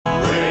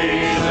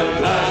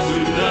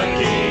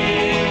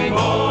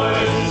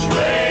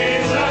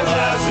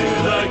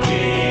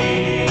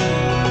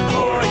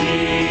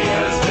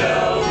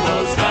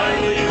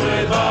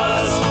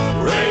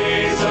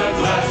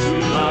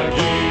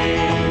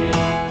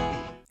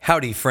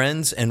Howdy,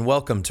 friends, and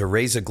welcome to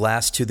Raise a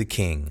Glass to the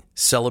King,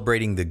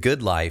 celebrating the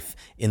good life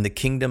in the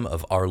kingdom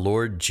of our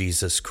Lord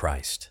Jesus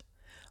Christ.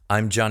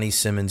 I'm Johnny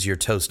Simmons, your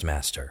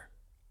Toastmaster.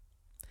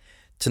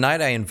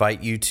 Tonight I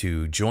invite you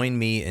to join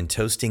me in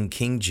toasting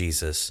King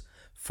Jesus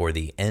for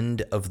the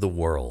end of the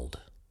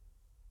world.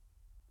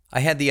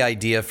 I had the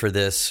idea for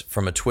this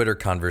from a Twitter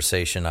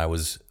conversation I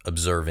was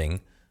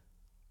observing,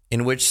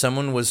 in which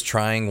someone was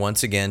trying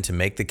once again to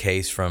make the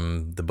case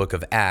from the book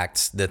of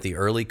Acts that the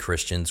early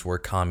Christians were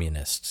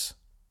communists.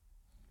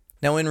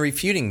 Now, in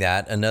refuting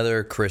that,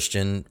 another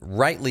Christian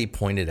rightly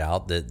pointed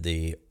out that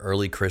the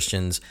early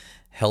Christians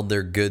held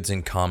their goods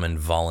in common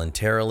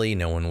voluntarily.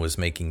 No one was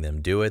making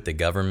them do it. The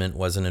government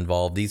wasn't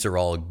involved. These are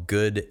all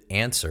good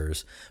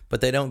answers,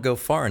 but they don't go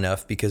far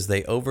enough because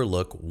they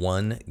overlook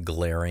one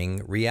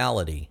glaring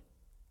reality: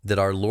 that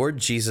our Lord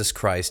Jesus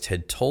Christ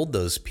had told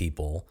those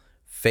people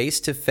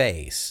face to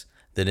face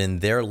that in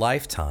their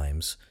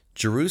lifetimes,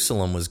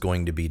 Jerusalem was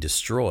going to be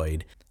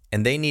destroyed,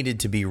 and they needed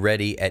to be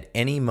ready at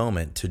any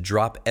moment to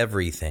drop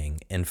everything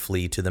and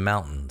flee to the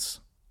mountains.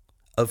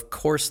 Of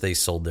course they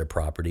sold their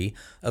property,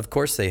 of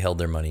course they held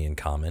their money in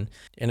common,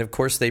 and of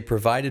course they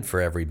provided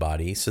for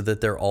everybody so that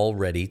they're all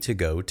ready to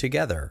go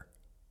together.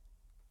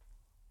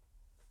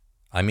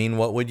 I mean,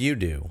 what would you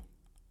do?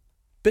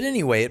 But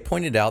anyway, it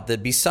pointed out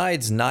that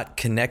besides not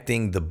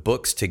connecting the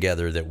books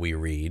together that we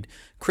read,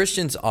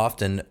 Christians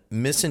often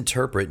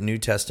misinterpret New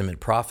Testament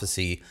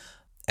prophecy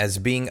as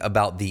being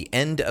about the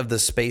end of the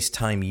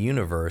space-time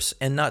universe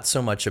and not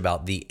so much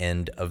about the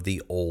end of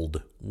the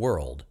old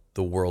world,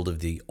 the world of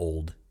the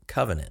old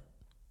covenant.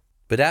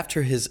 But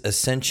after his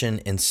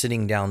ascension and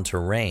sitting down to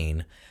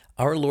reign,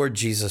 our Lord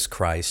Jesus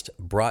Christ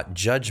brought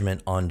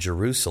judgment on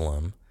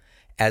Jerusalem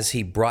as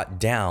he brought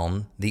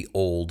down the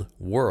old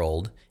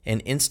world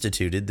and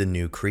instituted the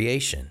new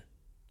creation.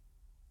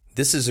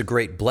 This is a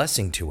great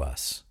blessing to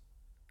us.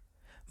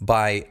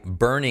 By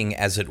burning,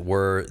 as it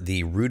were,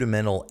 the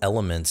rudimental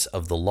elements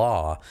of the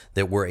law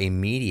that were a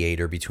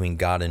mediator between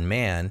God and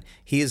man,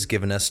 he has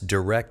given us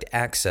direct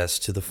access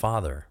to the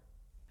Father.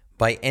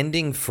 By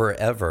ending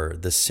forever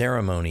the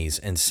ceremonies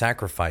and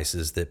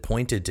sacrifices that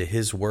pointed to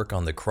his work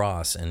on the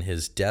cross and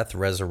his death,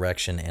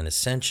 resurrection, and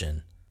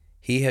ascension,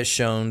 he has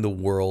shown the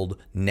world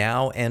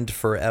now and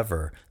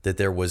forever that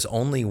there was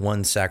only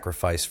one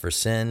sacrifice for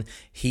sin.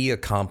 He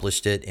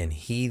accomplished it, and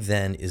he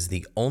then is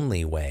the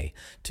only way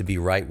to be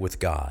right with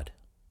God.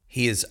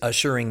 He is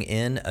ushering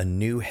in a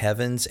new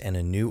heavens and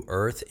a new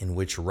earth in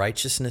which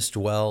righteousness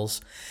dwells,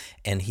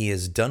 and he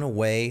has done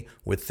away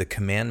with the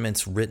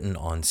commandments written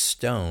on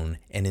stone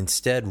and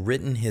instead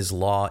written his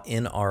law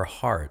in our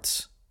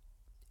hearts,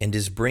 and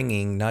is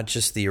bringing not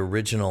just the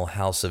original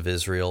house of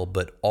Israel,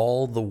 but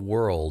all the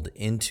world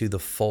into the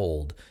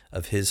fold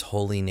of his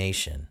holy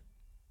nation.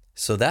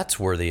 So that's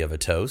worthy of a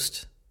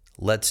toast.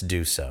 Let's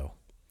do so.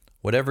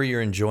 Whatever you're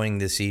enjoying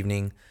this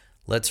evening,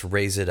 let's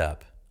raise it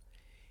up.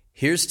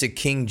 Here's to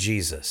King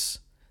Jesus,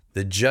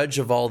 the judge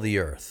of all the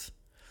earth.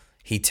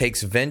 He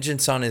takes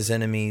vengeance on his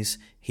enemies,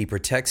 he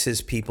protects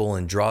his people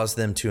and draws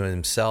them to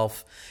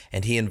himself,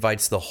 and he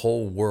invites the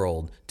whole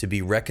world to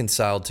be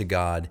reconciled to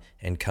God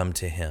and come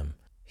to him.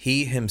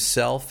 He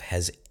himself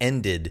has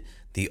ended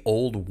the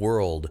old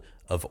world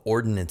of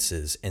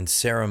ordinances and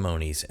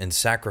ceremonies and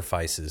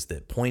sacrifices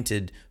that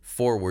pointed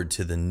forward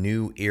to the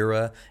new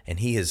era, and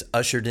he has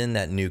ushered in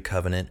that new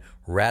covenant,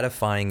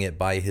 ratifying it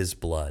by his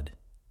blood.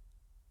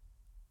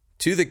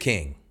 To the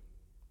King.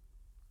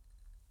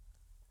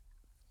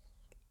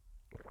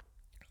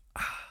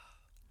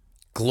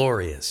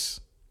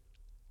 Glorious.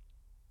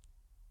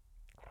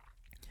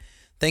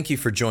 Thank you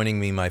for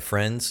joining me, my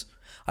friends.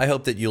 I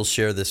hope that you'll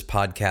share this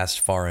podcast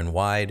far and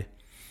wide.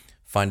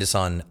 Find us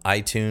on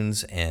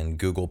iTunes and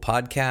Google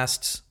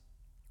Podcasts.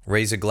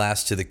 Raise a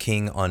Glass to the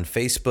King on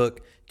Facebook.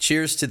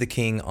 Cheers to the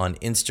King on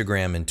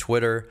Instagram and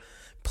Twitter.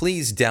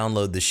 Please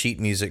download the sheet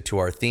music to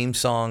our theme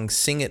song,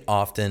 sing it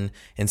often,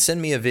 and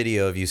send me a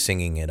video of you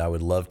singing it. I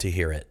would love to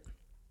hear it.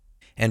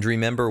 And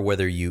remember,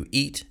 whether you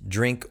eat,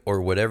 drink,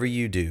 or whatever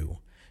you do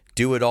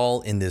it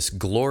all in this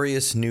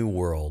glorious new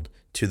world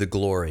to the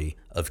glory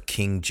of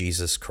King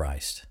Jesus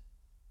Christ.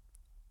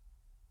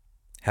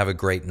 Have a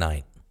great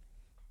night.